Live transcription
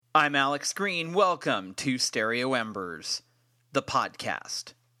I'm Alex Green. Welcome to Stereo Embers, the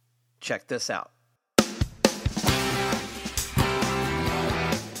podcast. Check this out.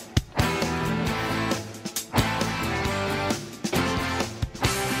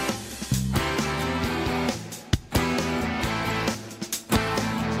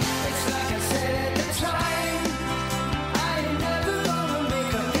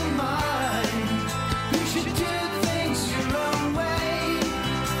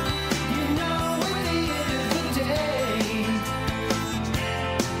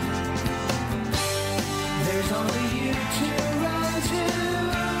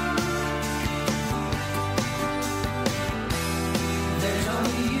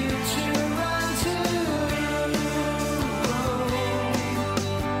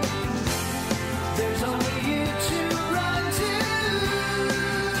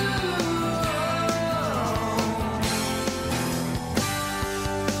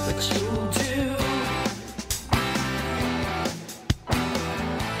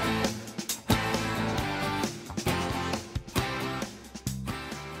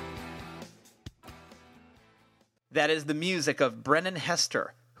 That is the music of Brennan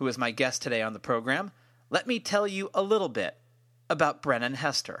Hester, who is my guest today on the program. Let me tell you a little bit about Brennan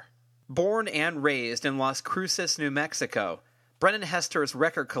Hester. Born and raised in Las Cruces, New Mexico, Brennan Hester's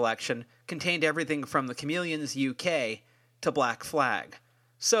record collection contained everything from the Chameleons UK to Black Flag.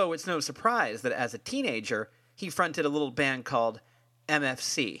 So it's no surprise that as a teenager, he fronted a little band called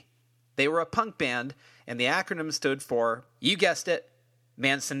MFC. They were a punk band, and the acronym stood for, you guessed it,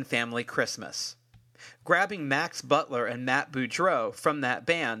 Manson Family Christmas. Grabbing Max Butler and Matt Boudreau from that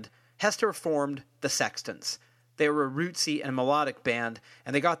band, Hester formed the Sextants. They were a rootsy and melodic band,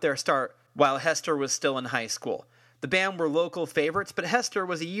 and they got their start while Hester was still in high school. The band were local favorites, but Hester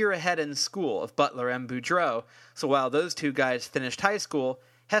was a year ahead in school of Butler and Boudreau, so while those two guys finished high school,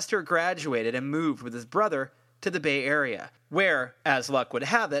 Hester graduated and moved with his brother to the Bay Area, where, as luck would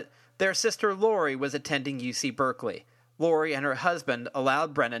have it, their sister Lori was attending UC Berkeley. Lori and her husband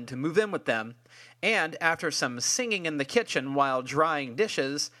allowed Brennan to move in with them, and after some singing in the kitchen while drying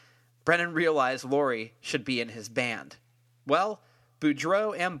dishes, Brennan realized Lori should be in his band. Well,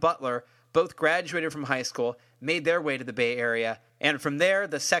 Boudreau and Butler both graduated from high school, made their way to the Bay Area, and from there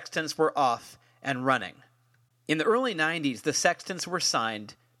the Sextants were off and running. In the early 90s, the Sextants were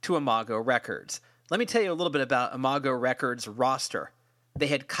signed to Imago Records. Let me tell you a little bit about Imago Records' roster. They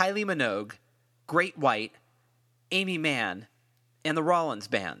had Kylie Minogue, Great White, Amy Mann, and the Rollins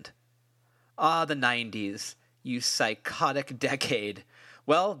Band. Ah, the 90s, you psychotic decade.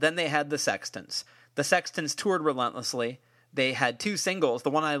 Well, then they had the Sextants. The Sextants toured relentlessly. They had two singles, The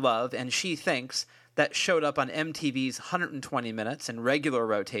One I Love and She Thinks, that showed up on MTV's 120 Minutes in regular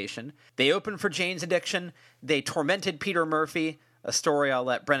rotation. They opened for Jane's Addiction. They tormented Peter Murphy, a story I'll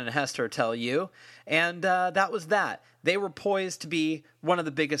let Brennan Hester tell you. And that was that. They were poised to be one of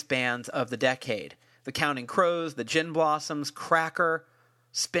the biggest bands of the decade. The Counting Crows, the Gin Blossoms, Cracker,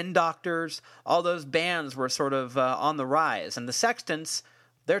 Spin Doctors, all those bands were sort of on the rise, and the Sextants,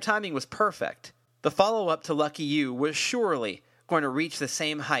 their timing was perfect. The follow-up to Lucky You was surely going to reach the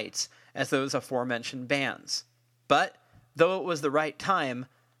same heights as those aforementioned bands. But, though it was the right time,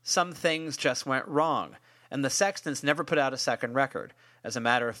 some things just went wrong, and the Sextants never put out a second record. As a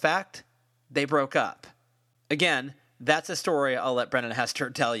matter of fact, they broke up. Again, that's a story I'll let Brennan Hester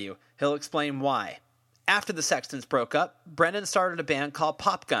tell you. He'll explain why. After the Sextants broke up, Brennan started a band called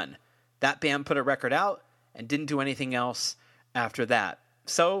Pop Gun. That band put a record out and didn't do anything else after that.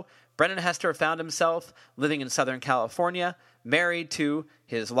 So, Brennan Hester found himself living in Southern California, married to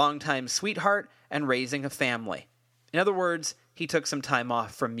his longtime sweetheart, and raising a family. In other words, he took some time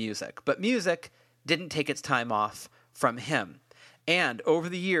off from music. But music didn't take its time off from him. And over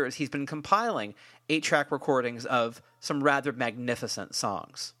the years, he's been compiling 8-track recordings of some rather magnificent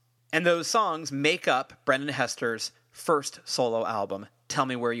songs. And those songs make up Brennan Hester's first solo album, Tell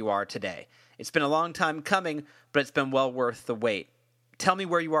Me Where You Are Today. It's been a long time coming, but it's been well worth the wait. Tell Me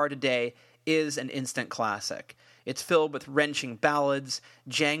Where You Are Today is an instant classic. It's filled with wrenching ballads,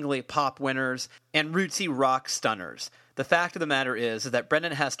 jangly pop winners, and rootsy rock stunners. The fact of the matter is that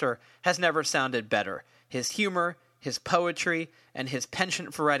Brennan Hester has never sounded better. His humor, his poetry, and his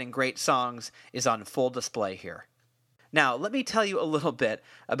penchant for writing great songs is on full display here. Now, let me tell you a little bit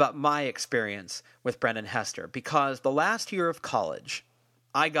about my experience with Brennan Hester, because the last year of college,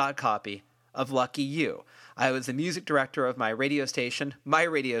 I got a copy of Lucky You. I was the music director of my radio station.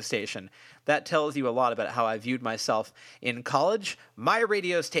 That tells you a lot about how I viewed myself in college. My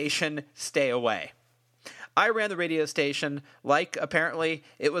radio station, stay away. I ran the radio station like apparently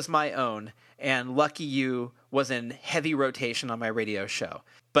it was my own, and Lucky You was in heavy rotation on my radio show.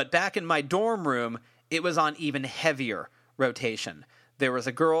 But back in my dorm room, it was on even heavier rotation. There was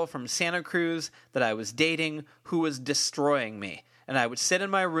a girl from Santa Cruz that I was dating who was destroying me. And I would sit in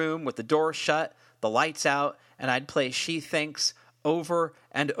my room with the door shut, the lights out, and I'd play She Thinks over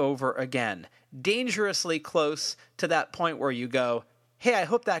and over again. Dangerously close to that point where you go, hey, I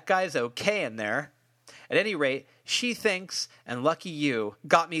hope that guy's okay in there. At any rate, She Thinks and Lucky You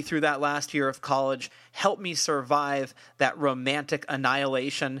got me through that last year of college, helped me survive that romantic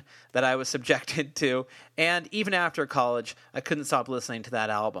annihilation that I was subjected to, and even after college, I couldn't stop listening to that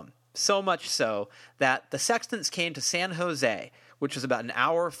album. So much so that the Sextants came to San Jose, which was about an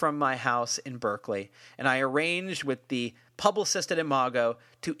hour from my house in Berkeley, and I arranged with the publicist at Imago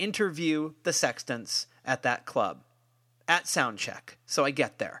to interview the Sextants at that club, at Soundcheck. So I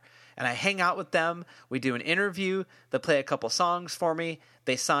get there, and I hang out with them. We do an interview. They play a couple songs for me.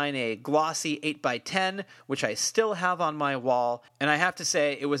 They sign a glossy 8x10, which I still have on my wall, and I have to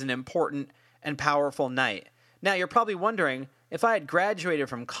say it was an important and powerful night. Now, you're probably wondering, if I had graduated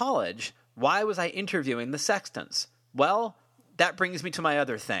from college, why was I interviewing the Sextants? Well, that brings me to my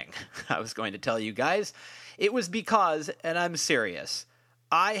other thing I was going to tell you guys. It was because, and I'm serious,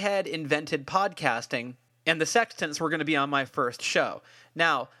 I had invented podcasting, and the Sextants were going to be on my first show.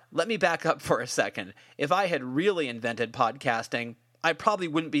 Now, let me back up for a second. If I had really invented podcasting, I probably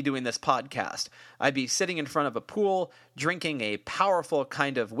wouldn't be doing this podcast. I'd be sitting in front of a pool, drinking a powerful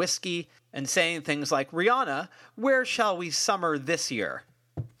kind of whiskey, and saying things like, Rihanna, where shall we summer this year?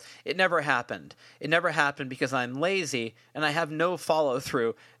 It never happened. It never happened because I'm lazy and I have no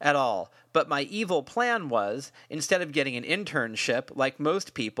follow-through at all. But my evil plan was, instead of getting an internship like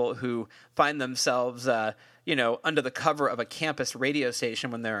most people who find themselves, under the cover of a campus radio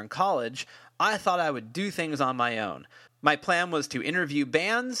station when they're in college, I thought I would do things on my own. My plan was to interview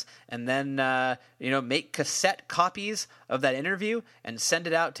bands and then, make cassette copies of that interview and send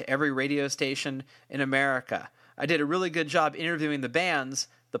it out to every radio station in America. I did a really good job interviewing the bands.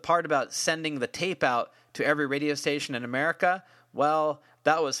 The part about sending the tape out to every radio station in America, well,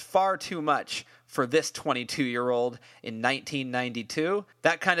 that was far too much for this 22-year-old in 1992.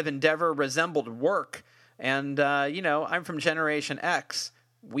 That kind of endeavor resembled work. And, I'm from Generation X.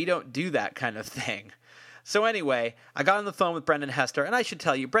 We don't do that kind of thing. So anyway, I got on the phone with Brendan Hester, and I should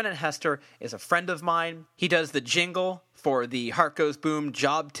tell you, Brendan Hester is a friend of mine. He does the jingle for the Heart Goes Boom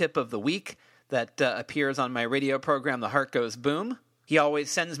job tip of the week that appears on my radio program, The Heart Goes Boom. He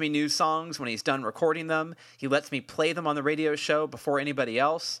always sends me new songs when he's done recording them. He lets me play them on the radio show before anybody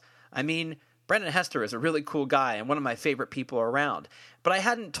else. I mean, Brendan Hester is a really cool guy and one of my favorite people around. But I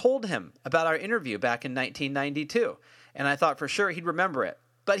hadn't told him about our interview back in 1992, and I thought for sure he'd remember it.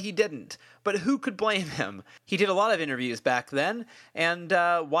 But he didn't. But who could blame him? He did a lot of interviews back then, and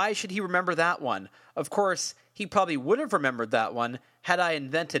why should he remember that one? Of course, he probably would have remembered that one had I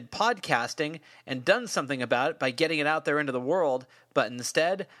invented podcasting and done something about it by getting it out there into the world, but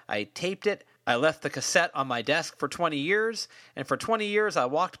instead, I taped it, I left the cassette on my desk for 20 years, and for 20 years I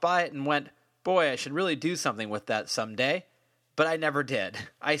walked by it and went, boy, I should really do something with that someday. But I never did.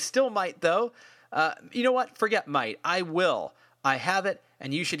 I still might, though. You know what? Forget might. I will. I have it,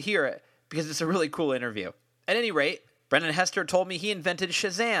 and you should hear it, because it's a really cool interview. At any rate, Brendan Hester told me he invented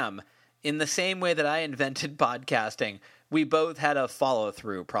Shazam in the same way that I invented podcasting. We both had a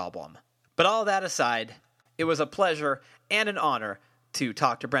follow-through problem. But all that aside, it was a pleasure and an honor to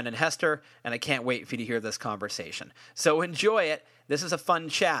talk to Brendan Hester, and I can't wait for you to hear this conversation. So enjoy it. This is a fun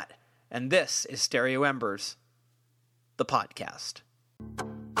chat, and this is Stereo Embers, the podcast.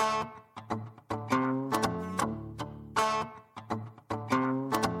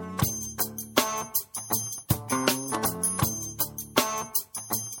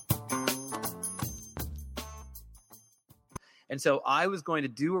 And so I was going to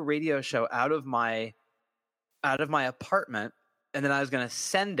do a radio show out of my apartment, and then I was going to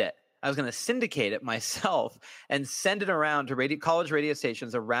send it. I was going to syndicate it myself and send it around to college radio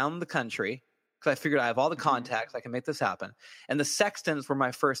stations around the country, because I figured I have all the contacts. I can make this happen. And the Sextants were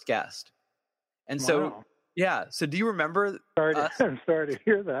my first guest. And so, wow. Yeah. So do you remember? I'm sorry to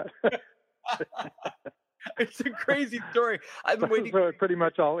hear that. It's a crazy story. I've been waiting. So it pretty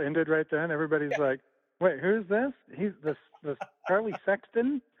much all ended right then. Everybody's like, wait, who's this? He's this Charlie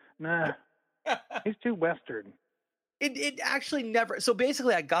Sexton? Nah, he's too Western. It actually never. So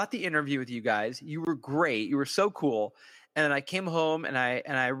basically, I got the interview with you guys. You were great. You were so cool. And then I came home and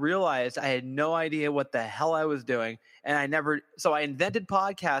I realized I had no idea what the hell I was doing. And I invented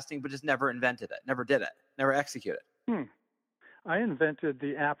podcasting, but just never invented it. Never did it. Never executed it. I invented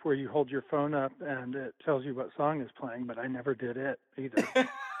the app where you hold your phone up and it tells you what song is playing, but I never did it either.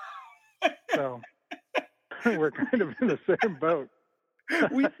 So we're kind of in the same boat.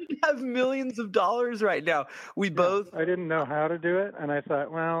 We could have millions of dollars right now. We both. I didn't know how to do it, and I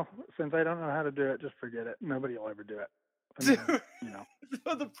thought, well, since I don't know how to do it, just forget it. Nobody will ever do it. And then,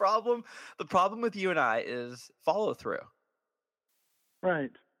 So the problem with you and I is follow through.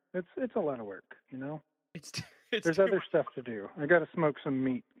 Right. It's a lot of work, It's There's other stuff to do. I got to smoke some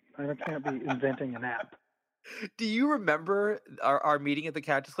meat. I can't be inventing an app. Do you remember our meeting at the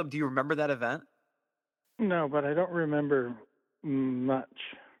Cactus Club? Do you remember that event? No, but I don't remember much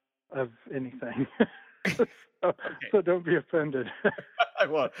of anything. So don't be offended. I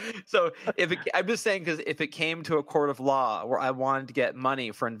won't. So I'm just saying, because if it came to a court of law where I wanted to get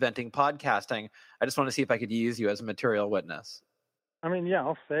money for inventing podcasting, I just want to see if I could use you as a material witness. I mean, yeah,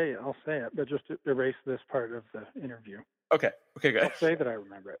 I'll say it, but just erase this part of the interview. Okay, good. I'll say that I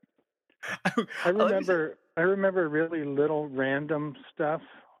remember it. I remember really little random stuff.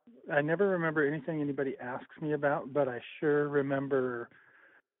 I never remember anything anybody asks me about, but I sure remember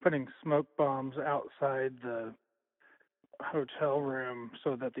putting smoke bombs outside the hotel room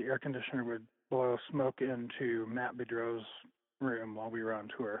so that the air conditioner would blow smoke into Matt Bedrow's room while we were on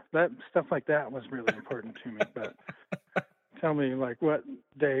tour. That stuff like that was really important to me, but tell me like what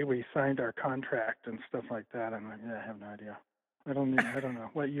day we signed our contract and stuff like that. I'm like, yeah, I have no idea. I don't know.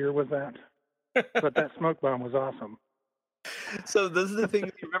 What year was that? But that smoke bomb was awesome. So those are the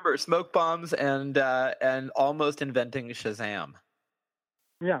things you remember: smoke bombs and almost inventing Shazam.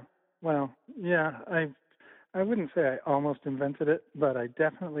 Yeah. Well, yeah. I wouldn't say I almost invented it, but I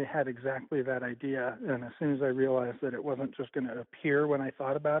definitely had exactly that idea. And as soon as I realized that it wasn't just going to appear when I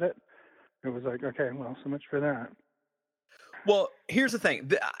thought about it, it was like, okay, well, so much for that. Well, here's the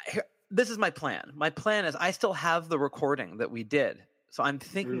thing. This is my plan. My plan is I still have the recording that we did. So I'm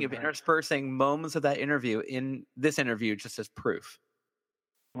thinking of interspersing moments of that interview in this interview just as proof.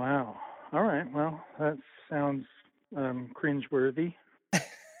 Wow. All right. Well, that sounds cringeworthy.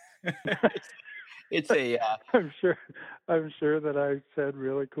 It's a. I'm sure that I said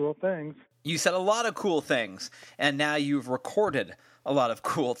really cool things. You said a lot of cool things, and now you've recorded a lot of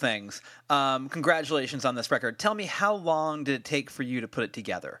cool things. Congratulations on this record. Tell me, how long did it take for you to put it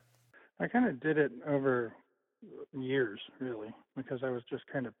together? I kind of did it over years, really, because I was just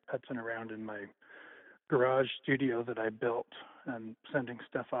kind of putzing around in my garage studio that I built and sending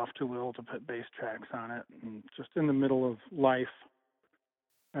stuff off to Will to put bass tracks on it. And just in the middle of life,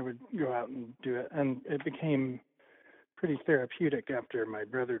 I would go out and do it. And it became pretty therapeutic after my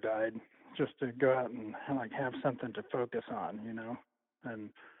brother died, just to go out and like have something to focus on, And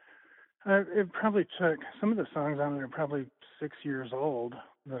it probably took, some of the songs on it are probably 6 years old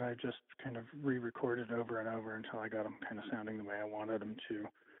that I just kind of re-recorded over and over until I got them kind of sounding the way I wanted them to.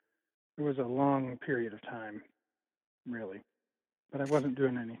 It was a long period of time, really. But I wasn't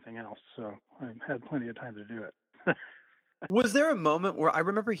doing anything else, so I had plenty of time to do it. Was there a moment where I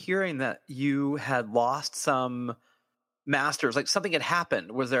remember hearing that you had lost some masters, like something had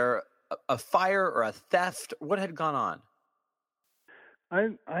happened? Was there a fire or a theft? What had gone on?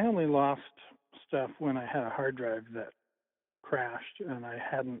 I only lost stuff when I had a hard drive that crashed and I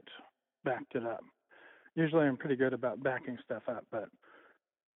hadn't backed it up. Usually I'm pretty good about backing stuff up, but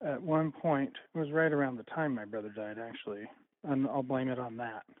at one point, it was right around the time my brother died, actually, and I'll blame it on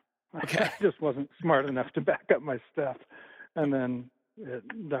that. Okay. I just wasn't smart enough to back up my stuff, and then it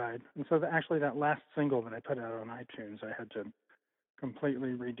died. And so actually that last single that I put out on iTunes, I had to completely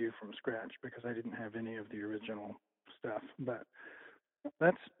redo from scratch because I didn't have any of the original stuff. But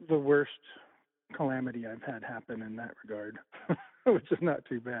that's the worst calamity I've had happen in that regard, which is not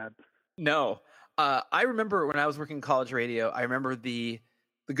too bad. No. I remember when I was working college radio, I remember the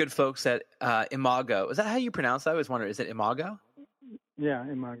good folks at Imago. Is that how you pronounce that? I always wonder, is it Imago? Yeah,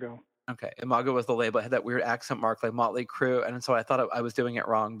 Imago. Okay. Imago was the label. It had that weird accent mark like Motley Crue. And so I thought I was doing it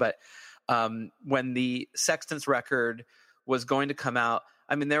wrong. But when the Sextants record was going to come out,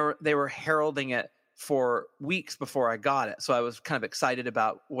 I mean, they were heralding it for weeks before I got it. So I was kind of excited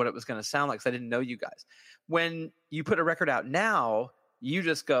about what it was going to sound like because I didn't know you guys. When you put a record out now, you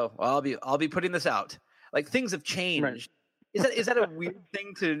just go, well, I'll be putting this out. Like things have changed. Right. Is that a weird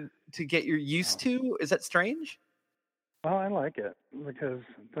thing to get used to? Is that strange? Well, I like it because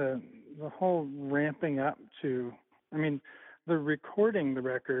the whole ramping up to, I mean, the recording the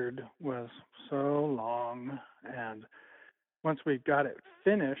record was so long, and once we got it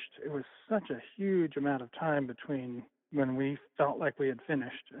finished, it was such a huge amount of time between when we felt like we had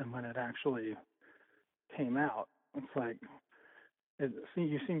finished and when it actually came out. It's like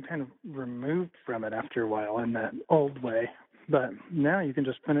you seem kind of removed from it after a while in that old way, but now you can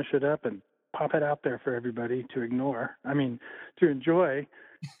just finish it up and pop it out there for everybody to ignore. I mean, to enjoy,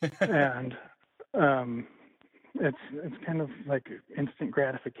 and it's kind of like instant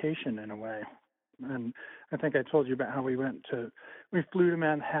gratification in a way. And I think I told you about how we flew to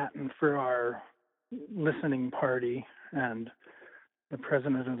Manhattan for our listening party, and the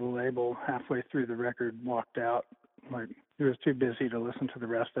president of the label halfway through the record walked out. Like, he was too busy to listen to the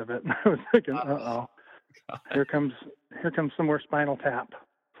rest of it. And I was thinking, uh-oh, here comes some more Spinal Tap.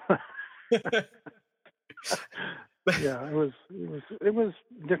 Yeah, it was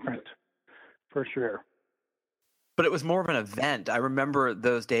different for sure. But it was more of an event. I remember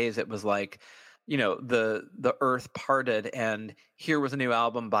those days. It was like, the earth parted, and here was a new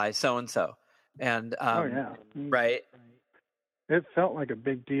album by so and so, and oh yeah, right. It felt like a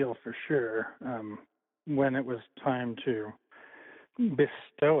big deal for sure when it was time to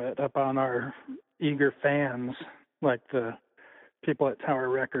bestow it upon our eager fans, like the people at Tower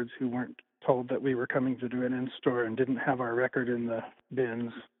Records who weren't told that we were coming to do an in-store and didn't have our record in the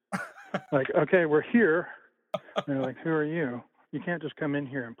bins. Like, okay, we're here. And they're like, who are you? You can't just come in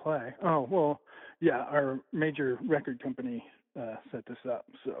here and play. Oh, well, yeah, our major record company set this up,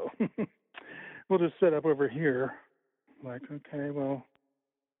 so we'll just set up over here. Like, okay, well,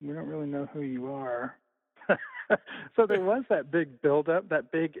 we don't really know who you are. So there was that big build-up,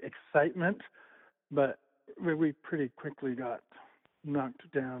 that big excitement, but we pretty quickly got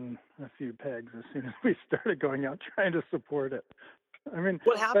knocked down a few pegs as soon as we started going out trying to support it. I mean,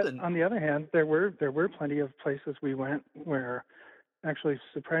 what happened? But on the other hand, there were plenty of places we went where, actually,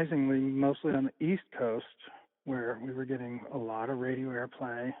 surprisingly, mostly on the East Coast, where we were getting a lot of radio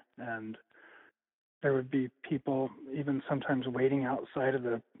airplay, and there would be people even sometimes waiting outside of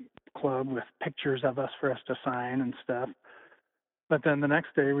the club with pictures of us for us to sign and stuff. But then the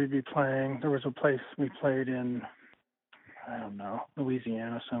next day we'd be playing. There was a place we played in, I don't know,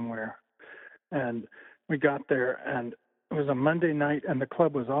 Louisiana somewhere. And we got there, and it was a Monday night, and the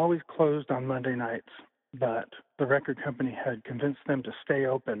club was always closed on Monday nights. But the record company had convinced them to stay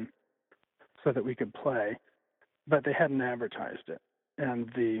open so that we could play. But they hadn't advertised it.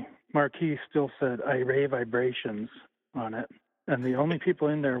 And the marquee still said Ray Vibrations on it. And the only people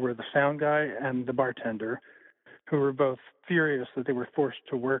in there were the sound guy and the bartender, who were both furious that they were forced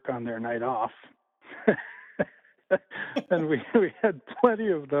to work on their night off. And we had plenty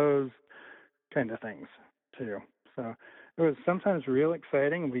of those kind of things, too. So it was sometimes real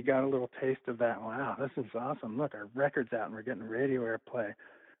exciting. We got a little taste of that. Wow, this is awesome. Look, our record's out and we're getting radio airplay.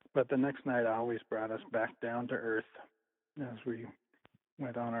 But the next night always brought us back down to earth as we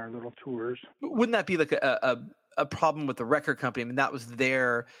went on our little tours. Wouldn't that be like a problem with the record company? I mean, that was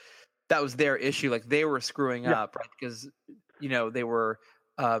their issue. Like, they were screwing up, right? Because they were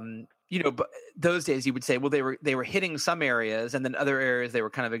but those days you would say, well, they were hitting some areas, and then other areas they were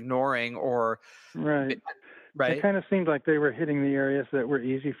kind of ignoring, or right. It kind of seemed like they were hitting the areas that were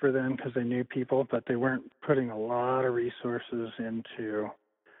easy for them because they knew people, but they weren't putting a lot of resources into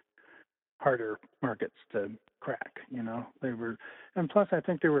harder markets to crack. They were, and plus I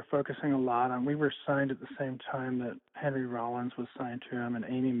think they were focusing a lot on, we were signed at the same time that Henry Rollins was signed to him and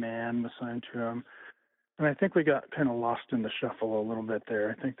Amy Mann was signed to him, and I think we got kind of lost in the shuffle a little bit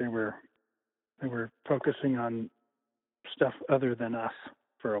there. I think they were focusing on stuff other than us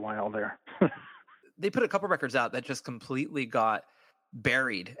for a while there. They put a couple records out that just completely got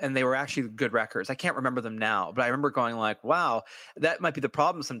buried, and they were actually good records. I can't remember them now, but I remember going like, wow, that might be the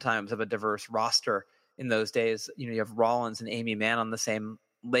problem sometimes of a diverse roster in those days. You have Rollins and Amy Mann on the same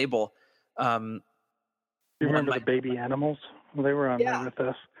label. You remember the Baby Animals? Well, they were on there with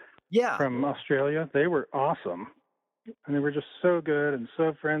us. Yeah. From Australia. They were awesome. And they were just so good and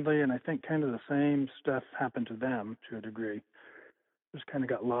so friendly, and I think kind of the same stuff happened to them to a degree. Just kind of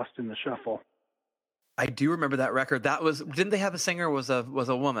got lost in the shuffle. I do remember that record. Didn't they have a singer was a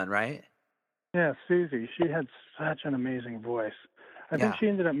woman, right? Yeah, Susie. She had such an amazing voice. I think she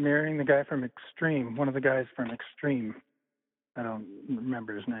ended up marrying the guy from Extreme, one of the guys from Extreme. I don't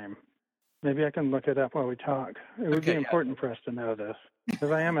remember his name. Maybe I can look it up while we talk. It would be important for us to know this,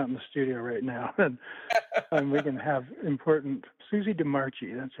 because I am out in the studio right now, and we can have important... Susie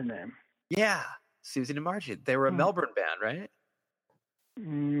DeMarchi, that's her name. Yeah, Susie DeMarchi. They were a Melbourne band, right?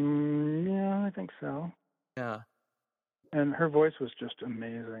 Yeah, I think so. Yeah. And her voice was just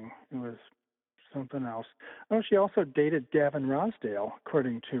amazing. It was something else. Oh, she also dated Gavin Rossdale,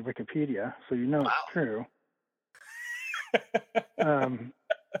 according to Wikipedia, so it's true.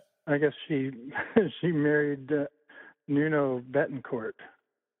 I guess she married Nuno Betancourt.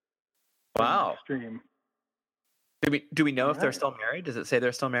 Wow. Extreme. Do we know if they're still married? Does it say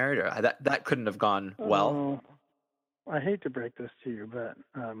they're still married, or that couldn't have gone well? I hate to break this to you, but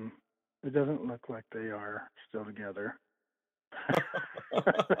It doesn't look like they are still together.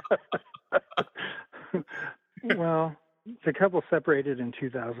 Well, the couple separated in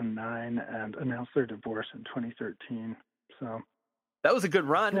 2009 and announced their divorce in 2013. So That was a good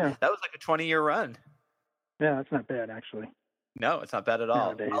run. yeah, That was like a 20-year run. yeah, that's not bad actually. No, it's not bad at all.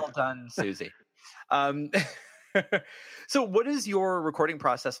 Nowadays. Well done, Susie. Um, so what is your recording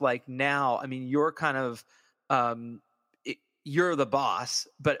process like now? I mean, you're kind of you're the boss,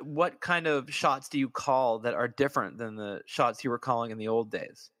 but what kind of shots do you call that are different than the shots you were calling in the old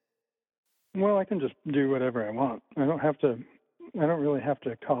days? Well, I can just do whatever I want. I don't really have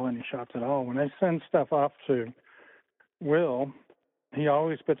to call any shots at all. When I send stuff off to Will, he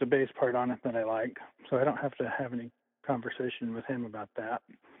always puts a bass part on it that I like, so I don't have to have any conversation with him about that.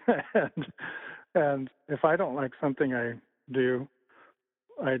 and if I don't like something I do,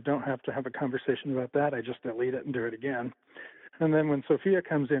 I don't have to have a conversation about that. I just delete it and do it again. And then when Sophia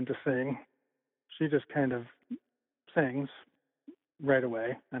comes in to sing, she just kind of sings right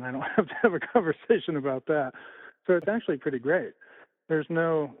away, and I don't have to have a conversation about that. So it's actually pretty great. There's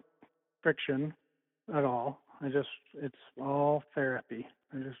no friction at all. It's all therapy.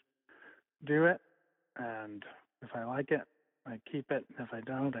 I just do it, and if I like it, I keep it. If I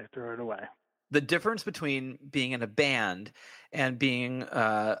don't, I throw it away. The difference between being in a band and being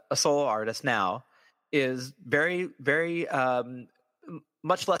a solo artist now is very, very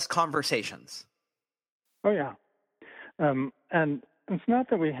much less conversations. Oh yeah, and it's not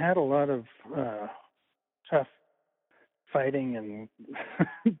that we had a lot of tough fighting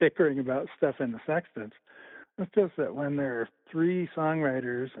and bickering about stuff in the sextants. It's just that when there are 3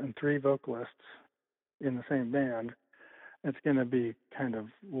 songwriters and 3 vocalists in the same band, it's going to be kind of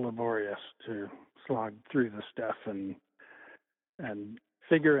laborious to slog through the stuff and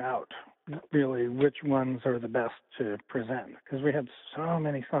figure out really which ones are the best to present, because we had so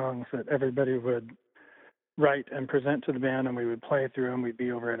many songs that everybody would write and present to the band, and we would play through them. We'd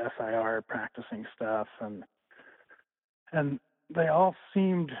be over at SIR practicing stuff, and they all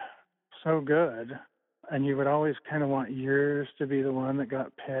seemed so good, and you would always kind of want yours to be the one that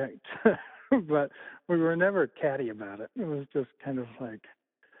got picked. But we were never catty about it. It was just kind of like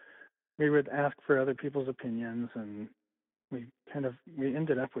we would ask for other people's opinions, and we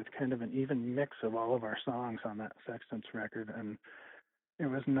ended up with kind of an even mix of all of our songs on that Sextants record, and it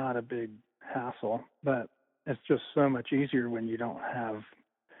was not a big hassle, but it's just so much easier when you don't have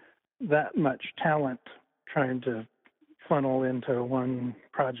that much talent trying to funnel into one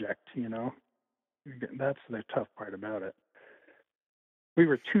project, you know. That's the tough part about it. We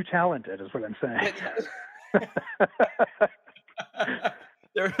were too talented, is what I'm saying.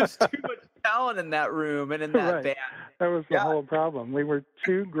 There was too much talent in that room and in that band. That was the whole problem. We were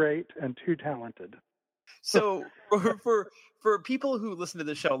too great and too talented. So for people who listen to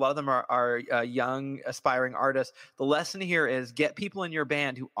the show, a lot of them are young, aspiring artists. The lesson here is get people in your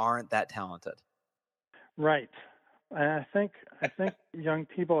band who aren't that talented. Right. I think young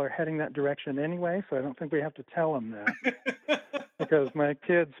people are heading that direction anyway, so I don't think we have to tell them that. Because my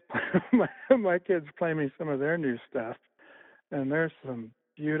kids play me some of their new stuff, and there's some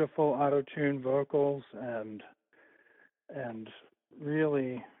beautiful auto-tune vocals and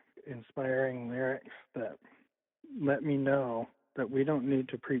really inspiring lyrics that let me know that we don't need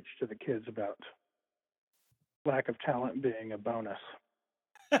to preach to the kids about lack of talent being a bonus.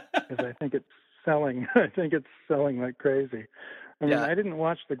 Because I think it's selling. I think it's selling like crazy. I mean, I didn't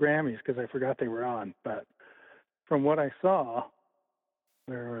watch the Grammys because I forgot they were on, but from what I saw,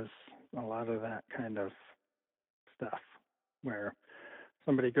 there was a lot of that kind of stuff where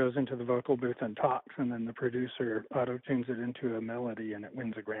somebody goes into the vocal booth and talks, and then the producer auto-tunes it into a melody, and it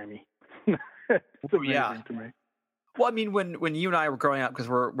wins a Grammy. It's amazing to me. Well, I mean, when you and I were growing up, because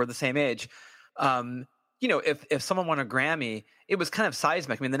we're the same age, you know, if someone won a Grammy, it was kind of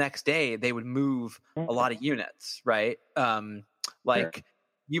seismic. I mean, the next day they would move a lot of units, right? Like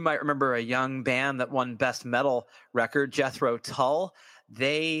you might remember a young band that won Best Metal record, Jethro Tull.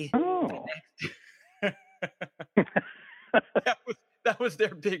 That was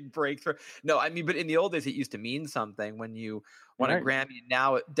their big breakthrough. No, I mean, but in the old days, it used to mean something when you won a Grammy.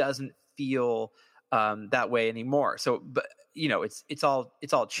 Now it doesn't feel that way anymore. So, but you know, it's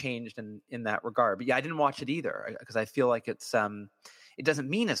all changed in that regard. But yeah, I didn't watch it either because I feel like it doesn't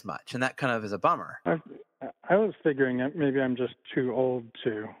mean as much, and that kind of is a bummer. I was figuring that maybe I'm just too old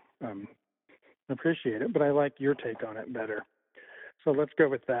to appreciate it, but I like your take on it better. So let's go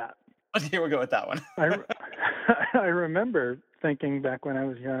with that. Here we go with that one. I remember thinking back when I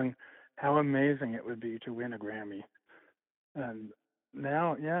was young how amazing it would be to win a Grammy. And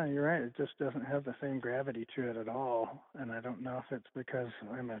now, yeah, you're right. It just doesn't have the same gravity to it at all. And I don't know if it's because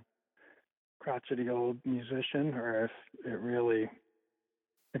I'm a crotchety old musician, or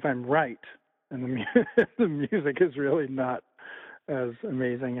if I'm right and the music is really not as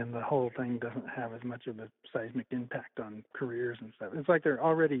amazing and the whole thing doesn't have as much of a seismic impact on careers and stuff. It's like they're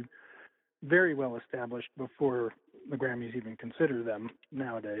already very well established before the Grammys even consider them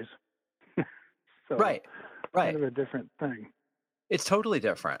nowadays. So Right. kind of a different thing. It's totally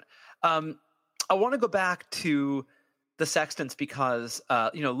different. I want to go back to the Sextants because,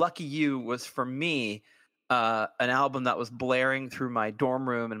 Lucky You was, for me, an album that was blaring through my dorm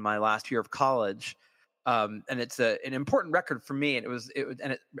room in my last year of college. And it's an important record for me, and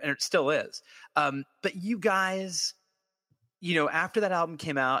it still is. But you guys, after that album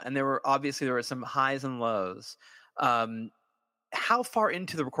came out, and there were some highs and lows. How far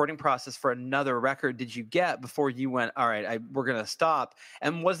into the recording process for another record did you get before you went, all right, we're going to stop?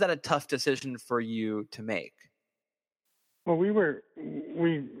 And was that a tough decision for you to make? Well, we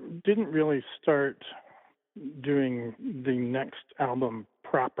didn't really start doing the next album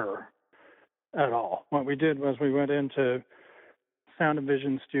proper at all. What we did was we went into Sound and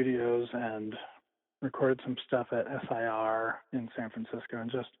Vision Studios and recorded some stuff at SIR in San Francisco, and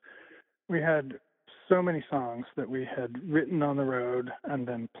we had so many songs that we had written on the road and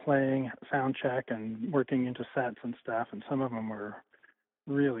then playing sound check and working into sets and stuff, and some of them were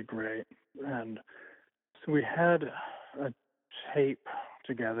really great. And so we had a tape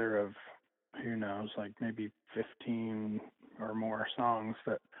together of, who knows, like maybe 15 or more songs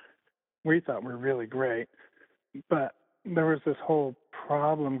that we thought were really great. But there was this whole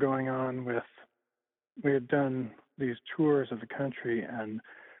problem going on with, we had done these tours of the country, and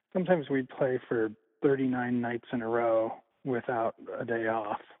sometimes we'd play for 39 nights in a row without a day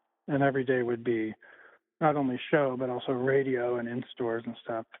off. And every day would be not only show, but also radio and in stores and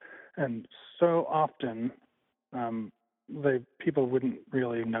stuff. And so often, people wouldn't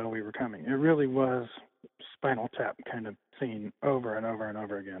really know we were coming. It really was Spinal Tap kind of scene over and over and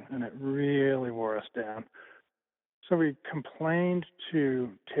over again. And it really wore us down. So we complained to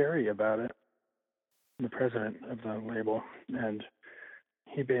Terry about it, the president of the label, and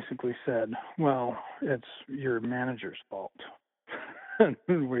he basically said, well, it's your manager's fault. And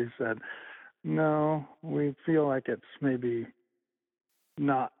we said, no, we feel like it's maybe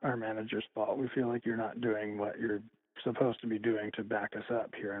not our manager's fault. We feel like you're not doing what you're supposed to be doing to back us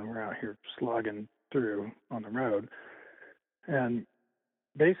up here, and we're out here slogging through on the road. And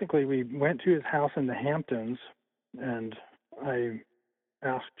basically we went to his house in the Hamptons, and I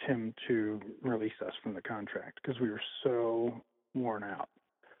asked him to release us from the contract because we were so worn out.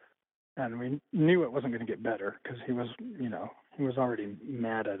 And we knew it wasn't going to get better because he was already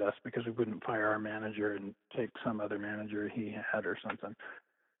mad at us because we wouldn't fire our manager and take some other manager he had or something.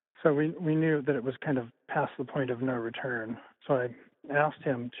 So we knew that it was kind of past the point of no return. So I asked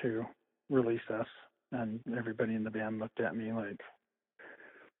him to release us, and everybody in the band looked at me like,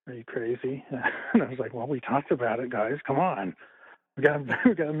 are you crazy? And I was like, well, we talked about it, guys. Come on. We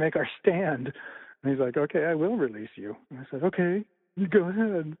gotta make our stand. And he's like, okay, I will release you. And I said, okay, you go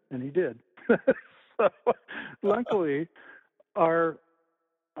ahead. And he did. So luckily, our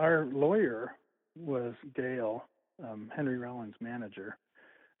lawyer was Gail, Henry Rollins' manager,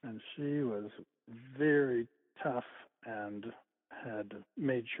 and she was very tough and had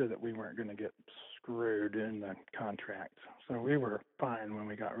made sure that we weren't going to get screwed in the contract. So we were fine when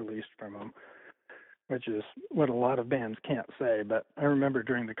we got released from them, which is what a lot of bands can't say. But I remember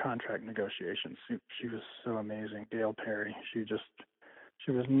during the contract negotiations, she was so amazing, Gail Perry.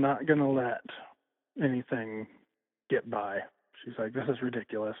 She was not going to let anything get by. She's like, this is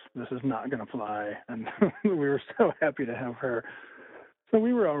ridiculous. This is not going to fly. And we were so happy to have her. So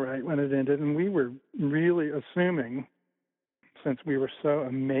we were all right when it ended, and we were really assuming, since we were so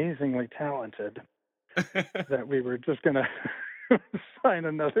amazingly talented, that we were just going to sign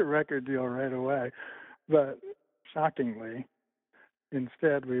another record deal right away. But shockingly,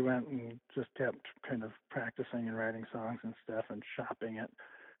 instead, we went and just kept kind of practicing and writing songs and stuff and shopping it.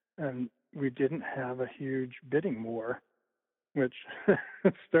 And we didn't have a huge bidding war, which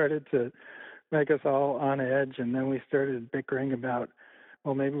started to make us all on edge. And then we started bickering about,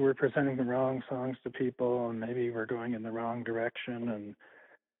 well, maybe we're presenting the wrong songs to people, and maybe we're going in the wrong direction. And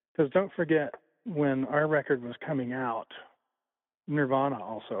because don't forget, when our record was coming out, Nirvana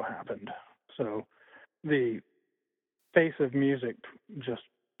also happened. So the face of music just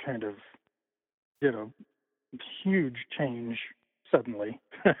kind of did a huge change suddenly.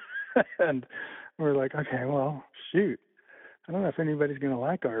 And we're like, okay, well, shoot. I don't know if anybody's going to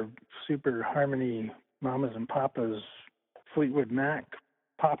like our super harmony mamas and papas Fleetwood Mac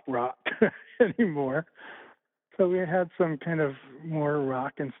pop rock anymore. So we had some kind of more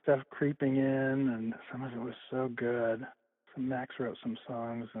rock and stuff creeping in, and some of it was so good. So Max wrote some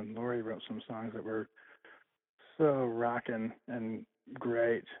songs, and Lori wrote some songs that were so rocking and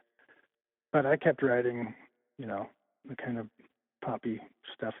great. But I kept writing, the kind of poppy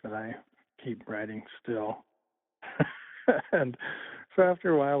stuff that I keep writing still. And so after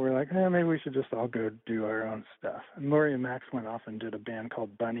a while, we're like, maybe we should just all go do our own stuff. And Lori and Max went off and did a band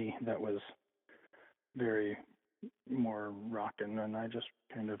called Bunny that was very more rockin', and I just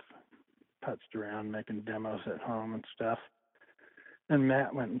kind of putzed around making demos at home and stuff. And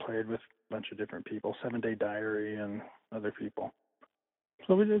Matt went and played with a bunch of different people, 7 Day Diary and other people.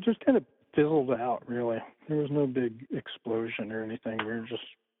 So it just kind of fizzled out, really. There was no big explosion or anything.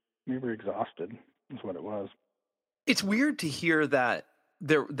 We were exhausted, is what it was. It's weird to hear that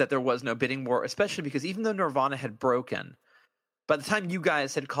there was no bidding war, especially because even though Nirvana had broken, by the time you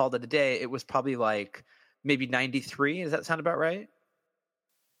guys had called it a day, it was probably like maybe 93. Does that sound about right?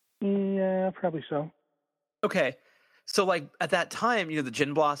 Yeah, probably so. Okay. So like at that time, the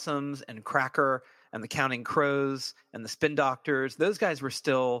Gin Blossoms and Cracker and the Counting Crows and the Spin Doctors, those guys were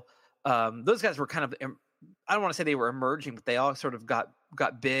still, those guys were kind of, I don't want to say they were emerging, but they all sort of got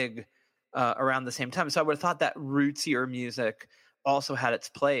big around the same time. So I would have thought that rootsier music also had its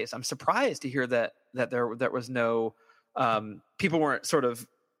place. I'm surprised to hear that there was no, people weren't sort of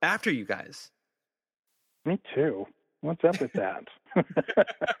after you guys. Me too. What's up with that?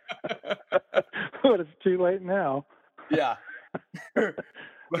 But it's too late now. Yeah.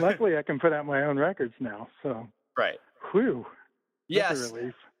 Luckily, I can put out my own records now. So right. Whew. Yes. That's a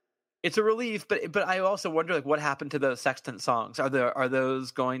relief. It's a relief, but I also wonder like what happened to those Sextant songs? Are those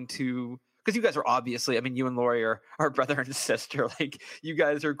going to, because you guys are obviously, I mean, you and Lori are brother and sister. Like you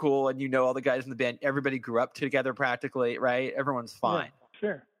guys are cool, and all the guys in the band. Everybody grew up together practically, right? Everyone's fine. Yeah,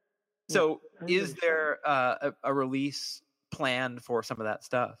 sure. So is there a release planned for some of that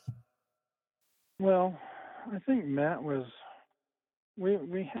stuff? Well, I think Matt was,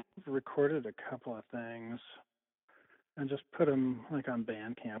 we have recorded a couple of things and just put them like on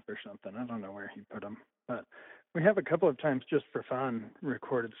Bandcamp or something. I don't know where he put them, but we have a couple of times just for fun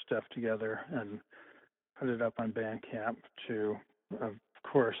recorded stuff together and put it up on Bandcamp to, of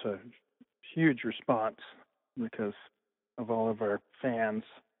course, a huge response because of all of our fans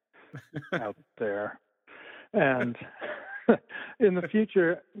out there. And in the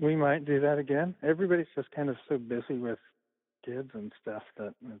future, we might do that again. Everybody's just kind of so busy with kids and stuff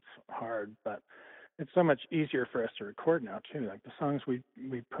that it's hard, but it's so much easier for us to record now too. Like the songs we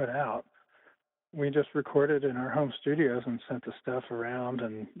put out, we just recorded in our home studios and sent the stuff around,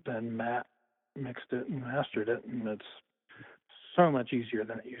 and then Matt mixed it and mastered it, and it's so much easier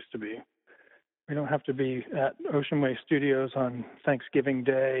than it used to be. We don't have to be at Ocean Way Studios on Thanksgiving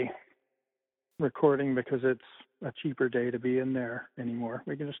Day recording because it's a cheaper day to be in there anymore.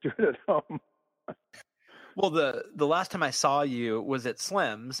 We can just do it at home. Well, the last time I saw you was at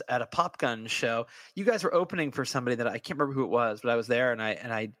Slim's at a Pop Gun show. You guys were opening for somebody that I can't remember who it was, but I was there and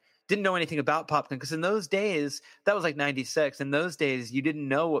I didn't know anything about Pop Gun because in those days, that was like 96. In those days, you didn't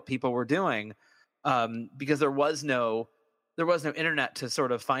know what people were doing because there was no internet to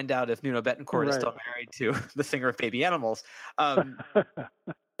sort of find out if Nuno Bettencourt is still married to the singer of Baby Animals.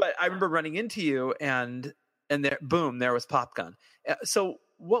 But I remember running into you and there, boom, there was Pop Gun. So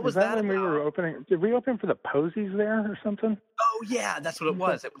what was that when about? We were opening? Did we open for the Posies there or something? Oh yeah, that's what it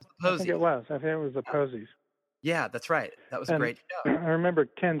was. It was the Posies. I think it was the Posies. Yeah, that's right. That was a great show. I remember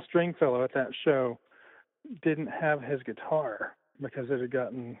Ken Stringfellow at that show didn't have his guitar because it had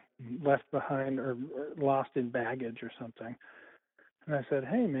gotten left behind or lost in baggage or something. And I said,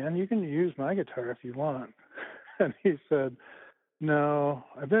 "Hey man, you can use my guitar if you want." And he said, "No,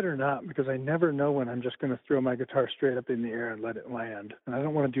 I better not because I never know when I'm just going to throw my guitar straight up in the air and let it land. And I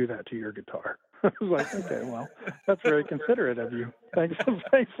don't want to do that to your guitar." I was like, "Okay, well, that's very considerate of you. Thanks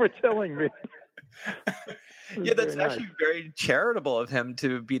for telling me." Yeah, that's actually very charitable of him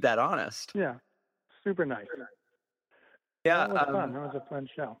to be that honest. Yeah, super nice. Yeah, that was fun. That was a fun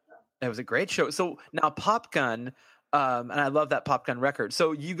show. It was a great show. So now Pop Gun, and I love that Pop Gun record.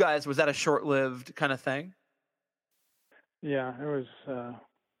 So you guys, was that a short-lived kind of thing? Yeah, it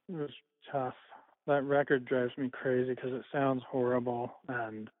was tough. That record drives me crazy because it sounds horrible,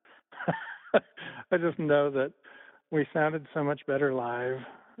 and I just know that we sounded so much better live,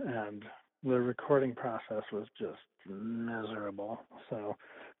 and the recording process was just miserable. So,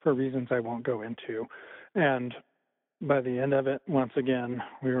 for reasons I won't go into, and by the end of it, once again,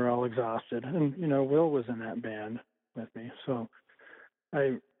 we were all exhausted, and Will was in that band with me, so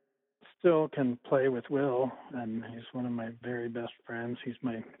I still can play with Will, and he's one of my very best friends. He's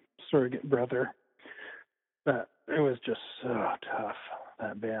my surrogate brother. But it was just so tough,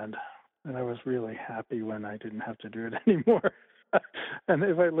 that band. And I was really happy when I didn't have to do it anymore. And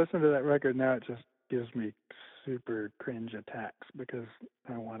if I listen to that record now, it just gives me super cringe attacks because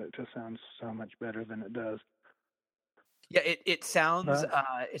I want it to sound so much better than it does. Yeah, it sounds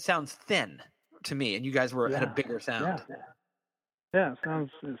But it sounds thin to me, and you guys had a yeah, bigger sound. yeah,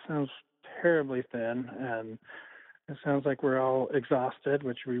 it sounds terribly thin, and it sounds like we're all exhausted,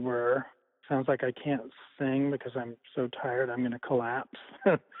 which we were. Sounds like I can't sing because I'm so tired I'm going to collapse.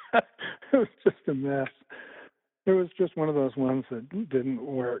 It was just a mess. It was just one of those ones that didn't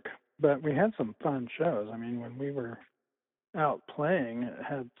work. But we had some fun shows. I mean, when we were out playing, it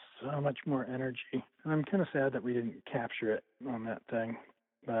had so much more energy. And I'm kind of sad that we didn't capture it on that thing.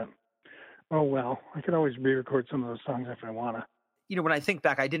 But oh well, I could always re-record some of those songs if I want to. You know, when I think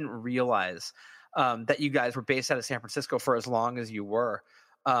back, I didn't realize that you guys were based out of San Francisco for as long as you were,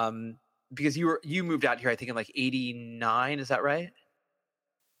 because you moved out here, I think, in like '89. Is that right?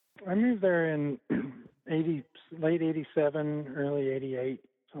 I moved there in late '87, early '88,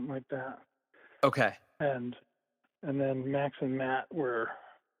 something like that. Okay. And then Max and Matt were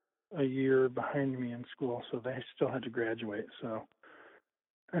a year behind me in school, so they still had to graduate. So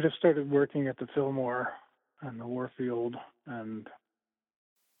I just started working at the Fillmore on the Warfield, and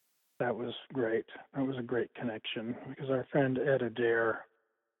that was great. That was a great connection because our friend Ed Adair,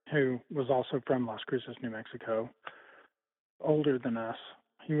 who was also from Las Cruces, New Mexico, older than us,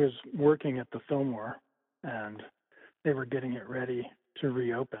 he was working at the Fillmore, and they were getting it ready to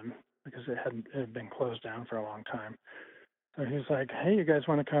reopen because it had been closed down for a long time. So he was like, hey, you guys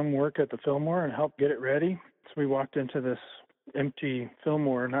want to come work at the Fillmore and help get it ready? So we walked into this empty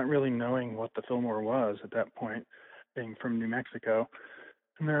Fillmore, not really knowing what the Fillmore was at that point, being from New Mexico.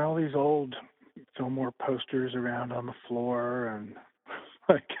 And there are all these old Fillmore posters around on the floor and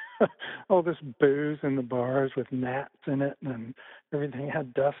like all this booze in the bars with gnats in it, and everything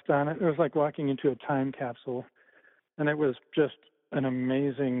had dust on it. It was like walking into a time capsule. And it was just an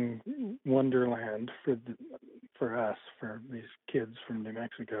amazing wonderland for us, for these kids from New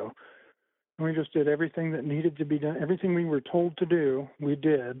Mexico. And we just did everything that needed to be done. Everything we were told to do, we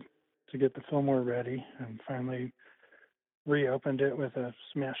did to get the Fillmore ready, and finally reopened it with a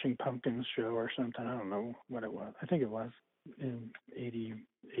Smashing Pumpkins show or something. I don't know what it was. I think it was in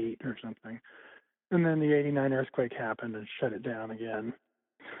 '88 or something. And then the '89 earthquake happened and shut it down again.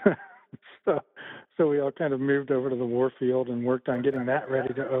 So we all kind of moved over to the Warfield and worked on getting that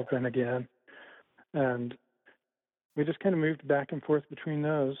ready to open again. And we just kind of moved back and forth between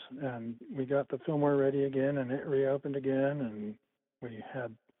those. And we got the Fillmore ready again, and it reopened again. And we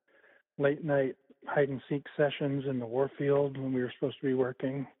had late night hide and seek sessions in the Warfield when we were supposed to be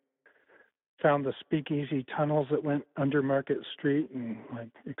working. Found the speakeasy tunnels that went under Market Street and like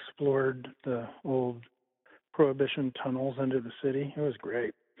explored the old Prohibition tunnels under the city. It was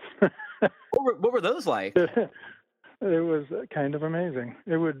great. What were those like? It was kind of amazing.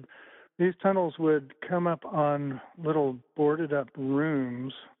 These tunnels would come up on little boarded up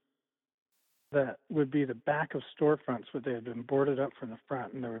rooms that would be the back of storefronts, but they had been boarded up from the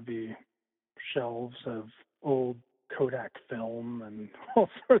front, and there would be shelves of old Kodak film and all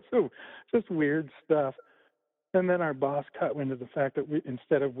sorts of just weird stuff. And then our boss caught wind of the fact that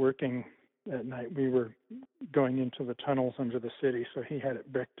instead of working at night, we were going into the tunnels under the city, so he had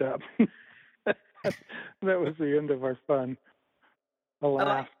it bricked up. That was the end of our fun.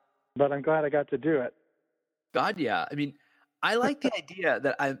 Alas. But I'm glad I got to do it. God, yeah. I mean, I like the idea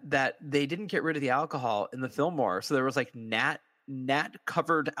that they didn't get rid of the alcohol in the Fillmore, so there was like gnat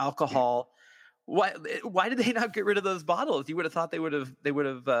covered alcohol. Why did they not get rid of those bottles? You would have thought they would have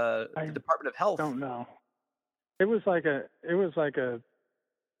the Department of Health. I don't know. It was like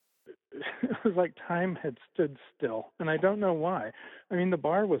time had stood still, and I don't know why. I mean, the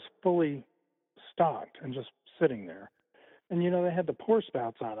bar was fully stocked and just sitting there. And, they had the pour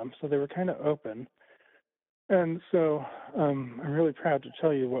spouts on them, so they were kind of open. And so I'm really proud to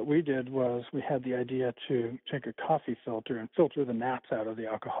tell you what we did was we had the idea to take a coffee filter and filter the gnats out of the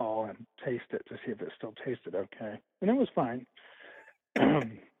alcohol and taste it to see if it still tasted okay. And it was fine.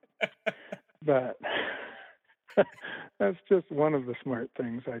 But that's just one of the smart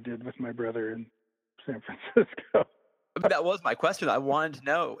things I did with my brother in San Francisco. That was my question. I wanted to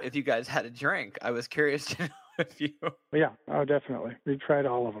know if you guys had a drink. I was curious to know if you... Yeah, oh, definitely. We tried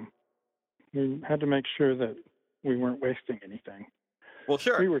all of them. We had to make sure that we weren't wasting anything. Well,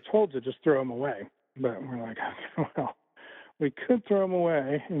 sure. We were told to just throw them away, but we're like, well, we could throw them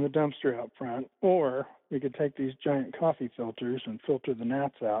away in the dumpster out front, or we could take these giant coffee filters and filter the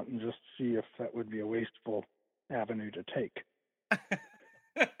gnats out and just see if that would be a wasteful avenue to take.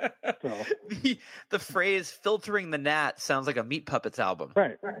 So the phrase "filtering the gnat" sounds like a Meat Puppets album.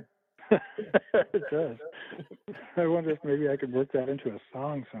 right. It does. I wonder if maybe I could work that into a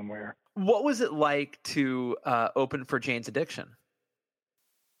song somewhere. What was it like to open for Jane's Addiction?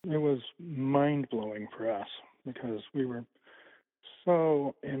 It was mind-blowing for us because we were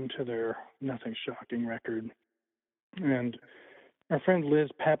so into their Nothing Shocking record. And our friend Liz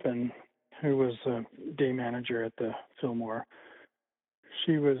Pepin, who was a day manager at the Fillmore,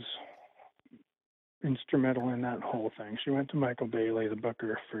 she was instrumental in that whole thing. She went to Michael Bailey, the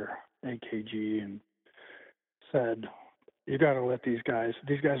booker for AKG, and said, you got to let these guys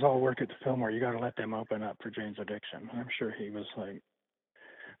all work at the Fillmore, you got to let them open up for Jane's Addiction. And I'm sure he was like,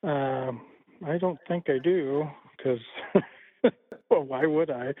 I don't think I do, because, well, why would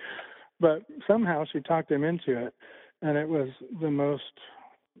I? But somehow she talked him into it, and it was the most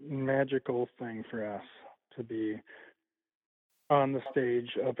magical thing for us to be on the stage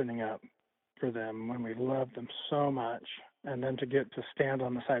opening up for them when we loved them so much, and then to get to stand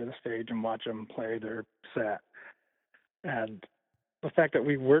on the side of the stage and watch them play their set. And the fact that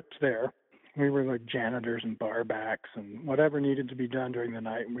we worked there, we were like janitors and bar backs and whatever needed to be done during the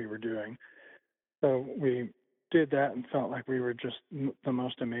night we were doing. So we did that and felt like we were just the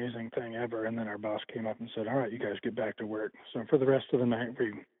most amazing thing ever. And then our boss came up and said, all right, you guys get back to work. So for the rest of the night,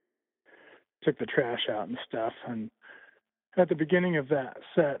 we took the trash out and stuff. And at the beginning of that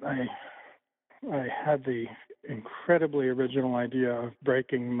set, I had the incredibly original idea of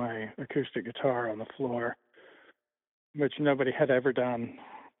breaking my acoustic guitar on the floor, which nobody had ever done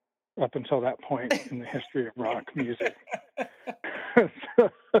up until that point in the history of rock music.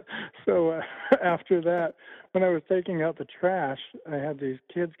 so after that, when I was taking out the trash, I had these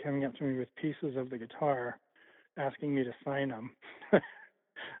kids coming up to me with pieces of the guitar asking me to sign them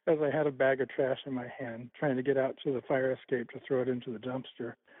as I had a bag of trash in my hand, trying to get out to the fire escape to throw it into the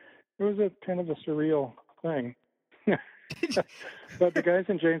dumpster. It was a kind of a surreal thing. But the guys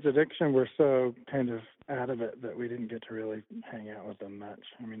in Jane's Addiction were so kind of out of it that we didn't get to really hang out with them much.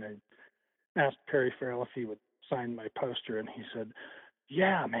 I mean, I asked Perry Farrell if he would sign my poster, and he said,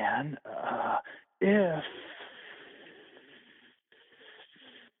 yeah, man, if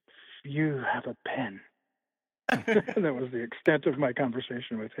you have a pen. That was the extent of my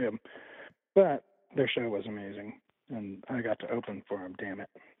conversation with him. But their show was amazing, and I got to open for them, damn it.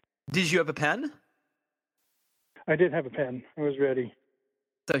 Did you have a pen? I did have a pen. I was ready.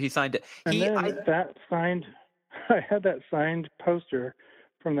 So he signed it. I had that signed poster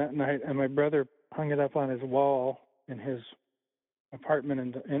from that night, and my brother hung it up on his wall in his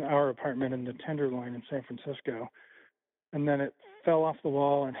apartment, in our apartment in the Tenderloin in San Francisco. And then it fell off the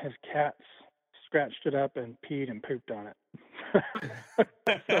wall, and his cats scratched it up and peed and pooped on it.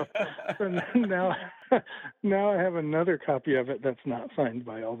 so now I have another copy of it that's not signed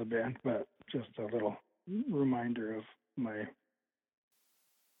by all the band, but just a little reminder of my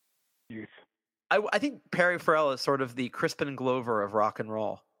youth. I think Perry Farrell is sort of the Crispin Glover of rock and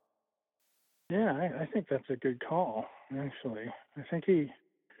roll. Yeah, I think that's a good call, actually. I think he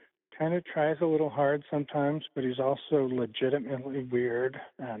kind of tries a little hard sometimes, but he's also legitimately weird,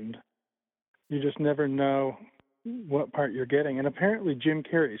 and you just never know what part you're getting. And apparently Jim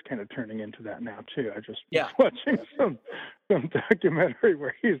Carrey's kind of turning into that now, too. I just was watching some documentary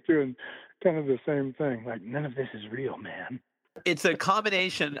where he's doing kind of the same thing, like, none of this is real, man. It's a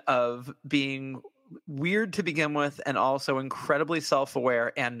combination of being weird to begin with and also incredibly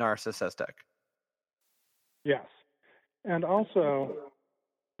self-aware and narcissistic. Yes. And also,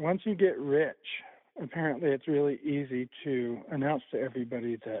 once you get rich, apparently it's really easy to announce to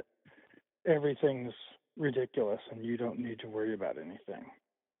everybody that everything's ridiculous and you don't need to worry about anything.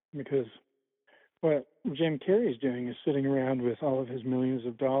 Because what Jim Carrey's doing is sitting around with all of his millions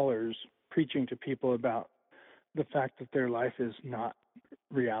of dollars preaching to people about the fact that their life is not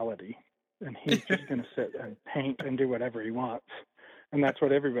reality. And he's just going to sit and paint and do whatever he wants. And that's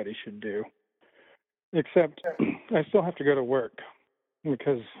what everybody should do. Except I still have to go to work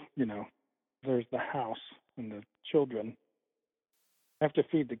because, there's the house and the children. I have to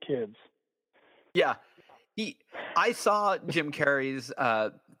feed the kids. Yeah. I saw Jim Carrey's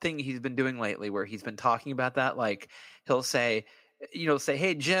thing he's been doing lately where he's been talking about that. Like, he'll say,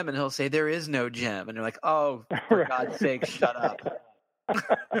 hey, Jim, and he'll say, there is no Jim. And you're like, oh, for God's sake, shut up.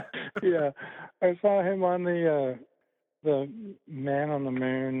 Yeah. I saw him on the Man on the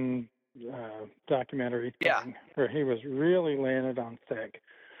Moon documentary thing where he was really laying it on thick.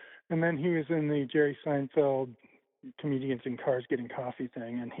 And then he was in the Jerry Seinfeld Comedians in Cars Getting Coffee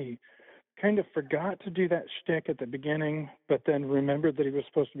thing, and he kind of forgot to do that shtick at the beginning, but then remembered that he was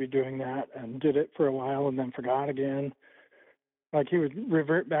supposed to be doing that and did it for a while and then forgot again. Like he would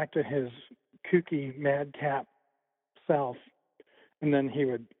revert back to his kooky madcap self, and then he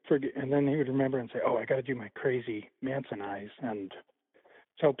would forget, and then he would remember and say, "Oh, I got to do my crazy Manson eyes and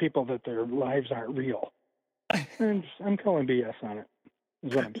tell people that their lives aren't real." And I'm calling BS on it.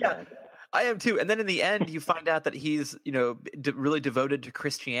 Is what I'm saying. I am too. And then in the end, you find out that he's, really devoted to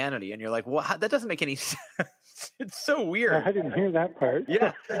Christianity, and you're like, "Well, that doesn't make any sense." It's so weird. I didn't hear that part.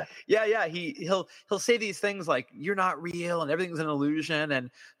 Yeah. He'll say these things like, "You're not real, and everything's an illusion,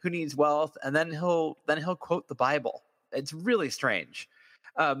 and who needs wealth?" And then he'll quote the Bible. It's really strange.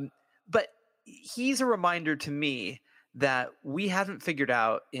 But he's a reminder to me that we haven't figured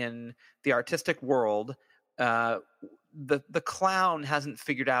out in the artistic world. The clown hasn't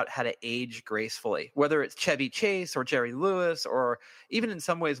figured out how to age gracefully, whether it's Chevy Chase or Jerry Lewis or even in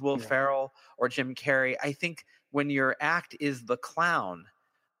some ways Will Ferrell or Jim Carrey. I think when your act is the clown,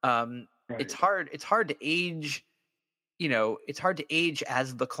 it's hard to age. It's hard to age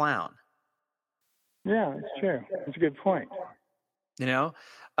as the clown. Yeah, it's true. It's a good point.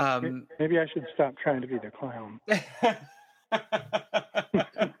 Maybe I should stop trying to be the clown.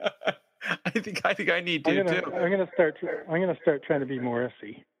 I think I need to too. I'm gonna start trying to be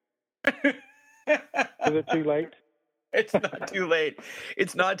Morrissey. Is it too late? It's not too late.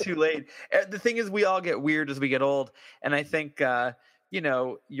 It's not too late. The thing is, we all get weird as we get old, and I think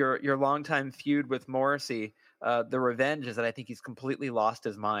your longtime feud with Morrissey, the revenge is that I think he's completely lost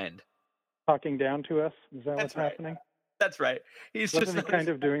his mind. Talking down to us? Is that what's happening? That's right. Wasn't he kind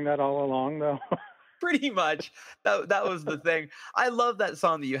of doing that all along, though? Pretty much. That was the thing. I love that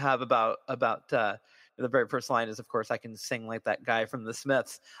song that you have about the very first line is, of course, "I can sing like that guy from the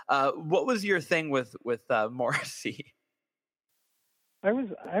Smiths." What was your thing with Morrissey? I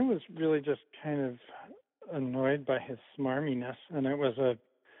was really just kind of annoyed by his smarminess, and it was a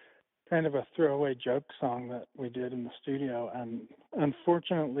kind of a throwaway joke song that we did in the studio. And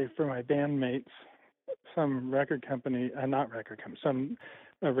unfortunately for my bandmates, some radio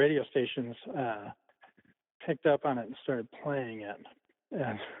stations picked up on it and started playing it,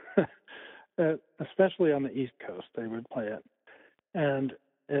 and especially on the East Coast, they would play it. And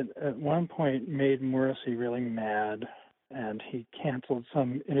it at one point made Morrissey really mad, and he canceled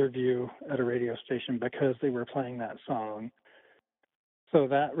some interview at a radio station because they were playing that song. So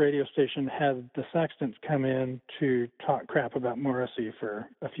that radio station had the Sextants come in to talk crap about Morrissey for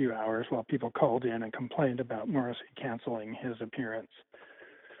a few hours while people called in and complained about Morrissey canceling his appearance.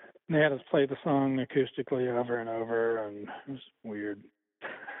 And they had us play the song acoustically over and over, and it was weird.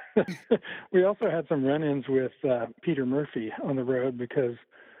 We also had some run-ins with Peter Murphy on the road because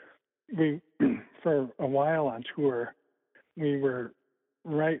we, for a while on tour, we were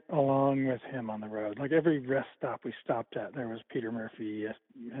right along with him on the road. Like every rest stop we stopped at, there was Peter Murphy,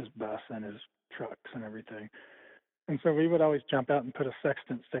 his bus and his trucks and everything. And so we would always jump out and put a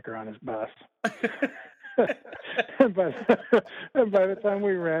Sextant sticker on his bus. and by the time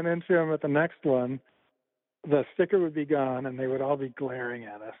we ran into him at the next one, the sticker would be gone and they would all be glaring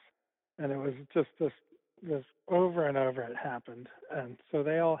at us. And it was just this over and over it happened. And so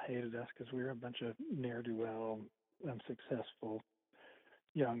they all hated us because we were a bunch of ne'er-do-well, unsuccessful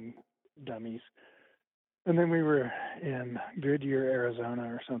young dummies. And then we were in Goodyear, Arizona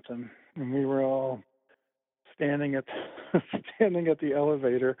or something, and we were all standing at the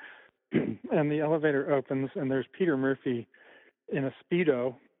elevator, and the elevator opens, and there's Peter Murphy in a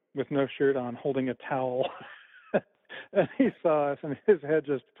Speedo with no shirt on, holding a towel. And he saw us, and his head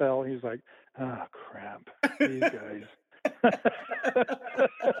just fell. He's like, "Oh, crap, these guys."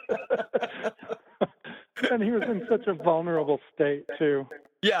 And he was in such a vulnerable state, too.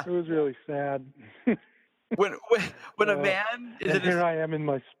 Yeah. It was really sad. When a man is in here I am in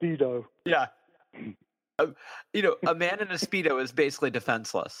my Speedo. Yeah. A man in a Speedo is basically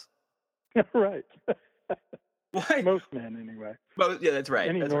defenseless. Right. Why? Most men, anyway. Yeah, that's right.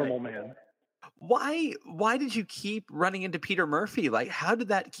 Any normal man. Why did you keep running into Peter Murphy? Like, how did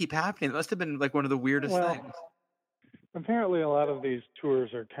that keep happening? It must have been like one of the weirdest things. Apparently a lot of these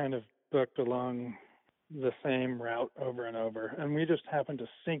tours are kind of booked along the same route over and over, and we just happened to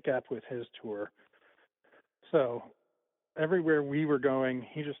sync up with his tour. So everywhere we were going,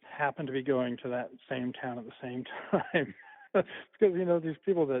 he just happened to be going to that same town at the same time. Because, these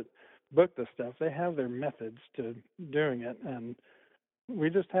people that book this stuff, they have their methods to doing it, and we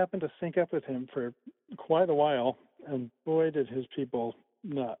just happened to sync up with him for quite a while, and boy, did his people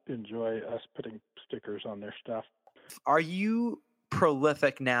not enjoy us putting stickers on their stuff. Are you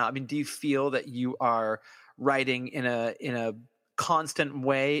prolific now? I mean, do you feel that you are writing in a constant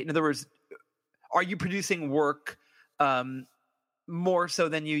way? In other words, are you producing work more so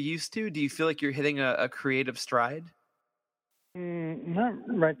than you used to? Do you feel like you're hitting a creative stride? Not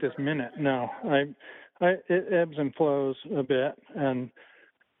right this minute. No, it ebbs and flows a bit, and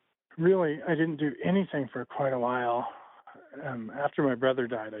really, I didn't do anything for quite a while. After my brother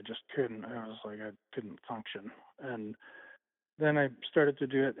died, I just couldn't. I was like, I couldn't function, and then I started to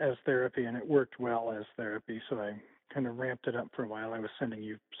do it as therapy, and it worked well as therapy. So I kind of ramped it up for a while. I was sending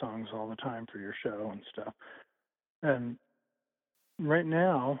you songs all the time for your show and stuff. And right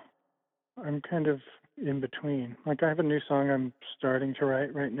now, I'm kind of in between. Like I have a new song I'm starting to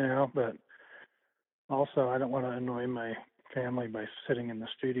write right now, but also I don't want to annoy my family by sitting in the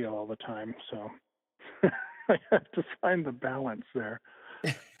studio all the time. So I have to find the balance there.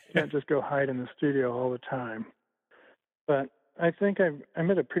 Can't just go hide in the studio all the time. But I think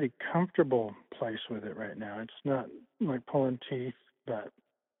I'm at a pretty comfortable place with it right now. It's not like pulling teeth, but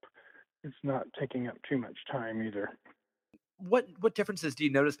it's not taking up too much time either. What differences do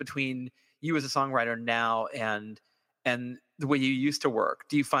you notice between you as a songwriter now and the way you used to work?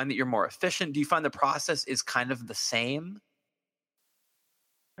 Do you find that you're more efficient? Do you find the process is kind of the same?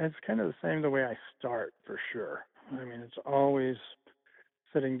 It's kind of the same the way I start, for sure. I mean, it's always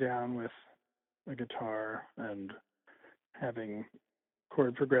sitting down with a guitar and having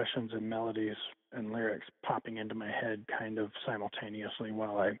chord progressions and melodies and lyrics popping into my head kind of simultaneously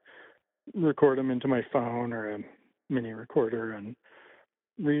while I record them into my phone or a mini recorder and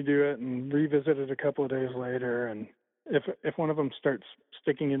redo it and revisit it a couple of days later. And if one of them starts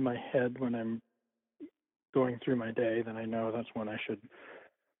sticking in my head when I'm going through my day, then I know that's one I should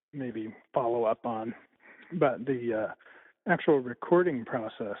maybe follow up on. But the actual recording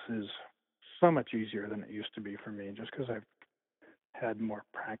process is so much easier than it used to be for me, just because I've had more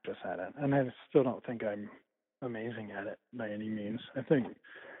practice at it. And I still don't think I'm amazing at it by any means. I think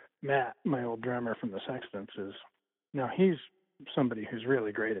Matt, my old drummer from the Sextants, he's somebody who's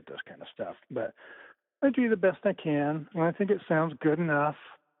really great at this kind of stuff. But I do the best I can, and I think it sounds good enough.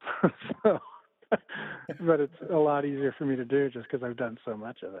 But it's a lot easier for me to do just because I've done so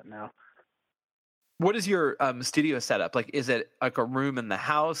much of it now. What is your studio setup? Like, is it like a room in the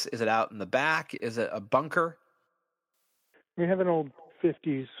house? Is it out in the back? Is it a bunker? We have an old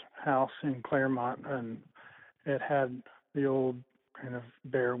 50s house in Claremont, and it had the old kind of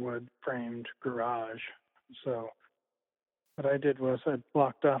bare wood framed garage. So what I did was I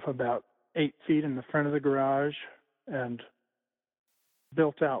blocked off about 8 feet in the front of the garage and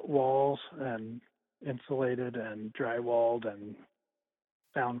built out walls and insulated and drywalled and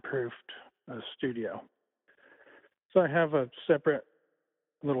soundproofed a studio. So I have a separate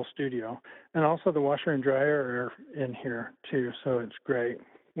little studio, and also the washer and dryer are in here too, so it's great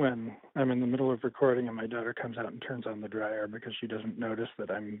when I'm in the middle of recording and my daughter comes out and turns on the dryer because she doesn't notice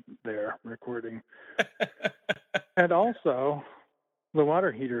that I'm there recording. And also the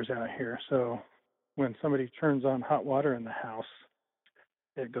water heater's out here, so when somebody turns on hot water in the house,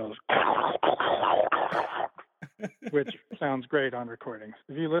 it goes which sounds great on recordings.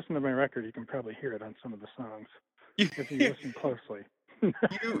 If you listen to my record, you can probably hear it on some of the songs if you listen closely.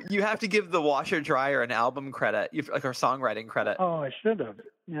 You have to give the washer dryer an album credit, like our songwriting credit. Oh, I should have.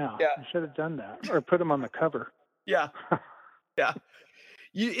 Yeah, I should have done that, or put them on the cover. Yeah.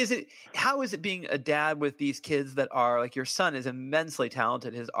 How is it being a dad with these kids that are like, your son is immensely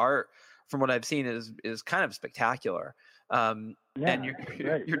talented. His art, from what I've seen, is kind of spectacular. And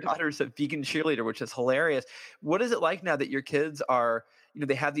your daughter's a vegan cheerleader, which is hilarious. What is it like now that your kids are,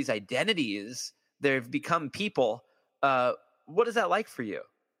 they have these identities, they've become people? What is that like for you?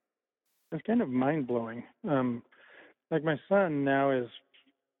 It's kind of mind-blowing. Like my son now is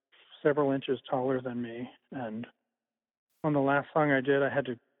several inches taller than me, and on the last song I did, I had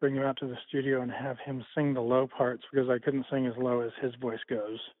to bring him out to the studio and have him sing the low parts because I couldn't sing as low as his voice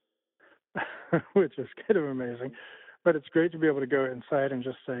goes, which is kind of amazing. But it's great to be able to go inside and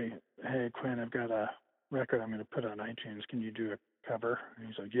just say, hey, Quinn, I've got a record I'm going to put on iTunes. Can you do a cover? And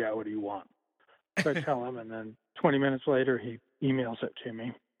he's like, yeah, what do you want? So I tell him, and then 20 minutes later, he emails it to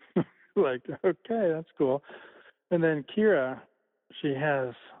me. Like, okay, that's cool. And then Kira, she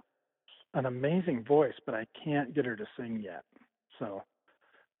has an amazing voice, but I can't get her to sing yet. So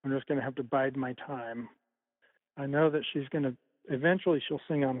I'm just going to have to bide my time. I know that eventually she'll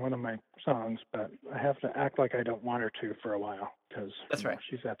sing on one of my songs, but I have to act like I don't want her to for a while because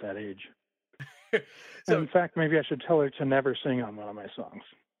she's at that age. So, in fact, maybe I should tell her to never sing on one of my songs.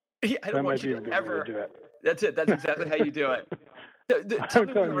 Yeah, I don't want you to ever do it. That's it. That's exactly how you do it. I'm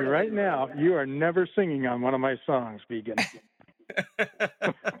telling you right now, you are never singing on one of my songs, vegan.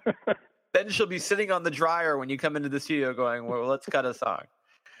 Then she'll be sitting on the dryer when you come into the studio going, well, let's cut a song.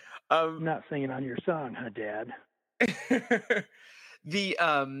 I'm not singing on your song, huh, Dad?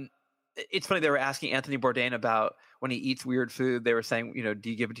 It's funny, they were asking Anthony Bourdain about when he eats weird food, they were saying, do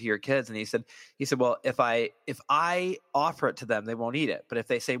you give it to your kids? And he said, well, if I offer it to them, they won't eat it. But if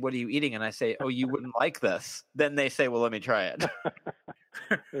they say, what are you eating? And I say, oh, you wouldn't like this. Then they say, well, let me try it.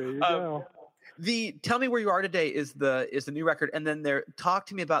 There you go. The Tell Me Where You Are Today is the new record. And then talk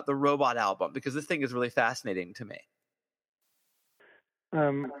to me about the Robot album, because this thing is really fascinating to me.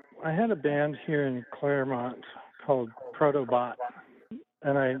 I had a band here in Claremont called Protobot,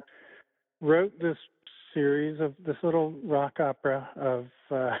 and I wrote this series of this little rock opera of,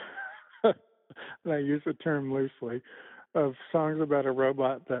 and I use the term loosely, of songs about a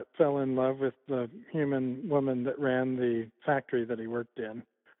robot that fell in love with the human woman that ran the factory that he worked in,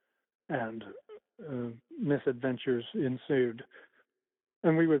 and misadventures ensued.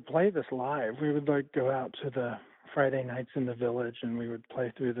 And we would play this live. We would go out to the Friday nights in the village, and we would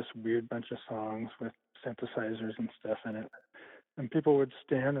play through this weird bunch of songs with synthesizers and stuff in it. And people would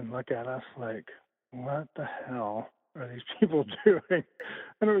stand and look at us like, what the hell are these people doing?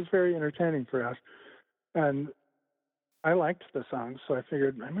 And it was very entertaining for us. And I liked the songs, so I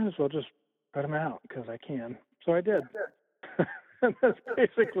figured I might as well just put them out because I can. So I did. And that's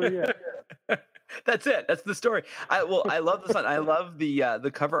basically it. That's it. That's the story. I love the song. I love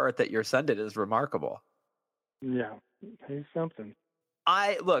the cover art that your son did. Is remarkable. Yeah, he's something.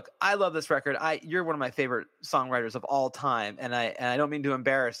 I love this record. You're one of my favorite songwriters of all time, and I don't mean to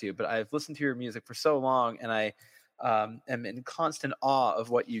embarrass you, but I've listened to your music for so long, and I am in constant awe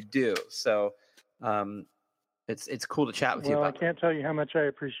of what you do. So it's cool to chat with you about. I can't tell you how much I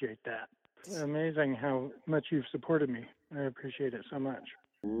appreciate that. It's amazing how much you've supported me. I appreciate it so much.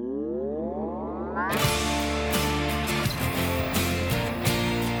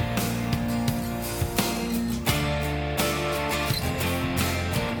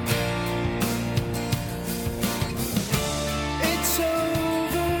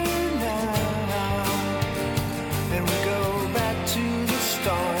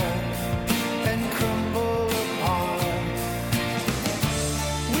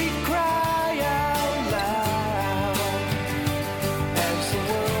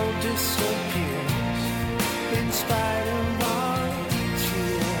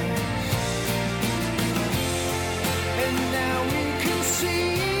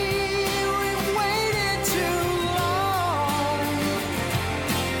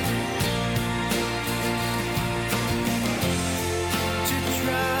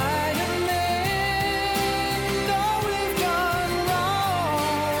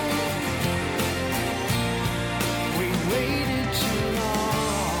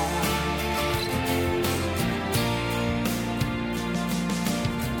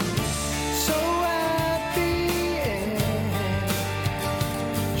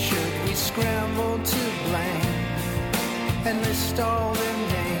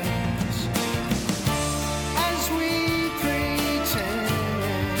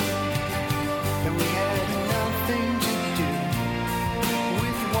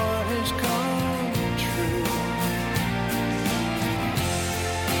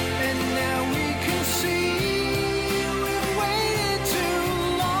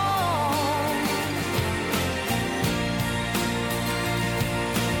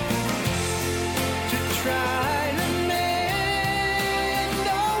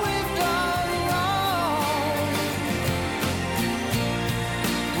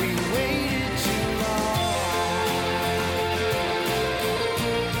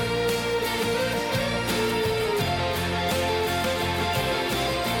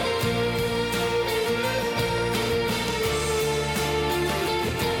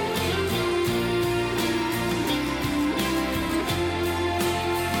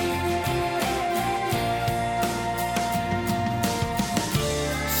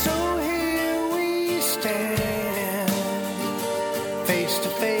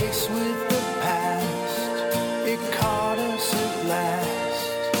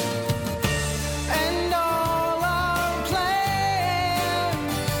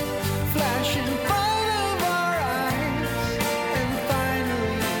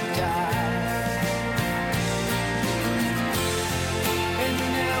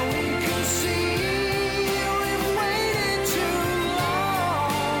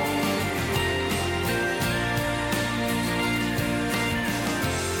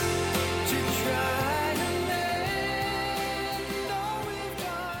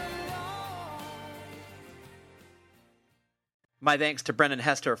 My thanks to Brennan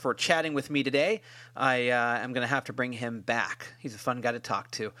Hester for chatting with me today. I am going to have to bring him back. He's a fun guy to talk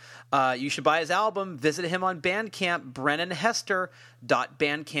to. You should buy his album. Visit him on Bandcamp,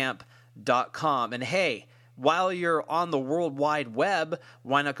 brennanhester.bandcamp.com. And hey, while you're on the World Wide Web,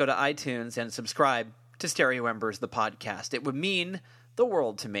 why not go to iTunes and subscribe to Stereo Embers, the podcast. It would mean the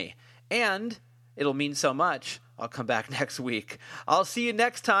world to me. And it'll mean so much, I'll come back next week. I'll see you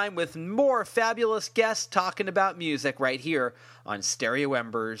next time with more fabulous guests talking about music right here on Stereo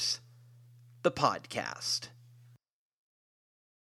Embers, the podcast.